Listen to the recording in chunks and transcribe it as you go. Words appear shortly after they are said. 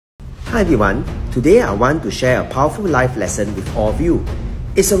Hi everyone, today I want to share a powerful life lesson with all of you.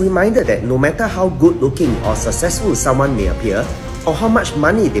 It's a reminder that no matter how good looking or successful someone may appear, or how much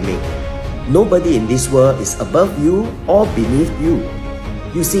money they make, nobody in this world is above you or beneath you.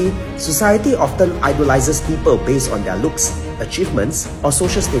 You see, society often idolizes people based on their looks, achievements, or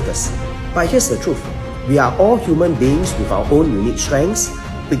social status. But here's the truth, we are all human beings with our own unique strengths,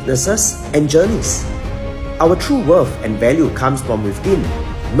 weaknesses, and journeys. Our true worth and value comes from within,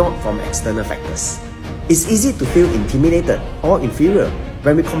 not from external factors. It's easy to feel intimidated or inferior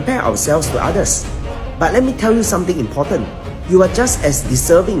when we compare ourselves to others. But let me tell you something important. You are just as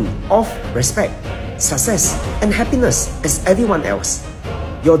deserving of respect, success, and happiness as everyone else.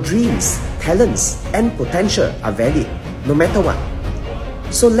 Your dreams, talents, and potential are valid, no matter what.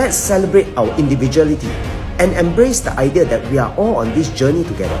 So let's celebrate our individuality and embrace the idea that we are all on this journey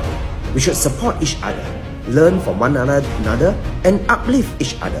together. We should support each other, learn from one another, and uplift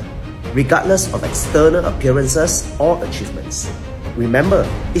each other, regardless of external appearances or achievements. Remember,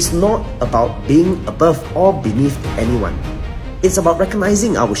 it's not about being above or beneath anyone. It's about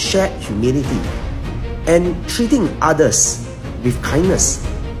recognizing our shared humility and treating others with kindness,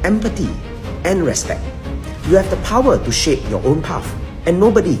 empathy, and respect. You have the power to shape your own path, and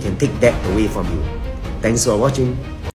nobody can take that away from you. Thanks for watching.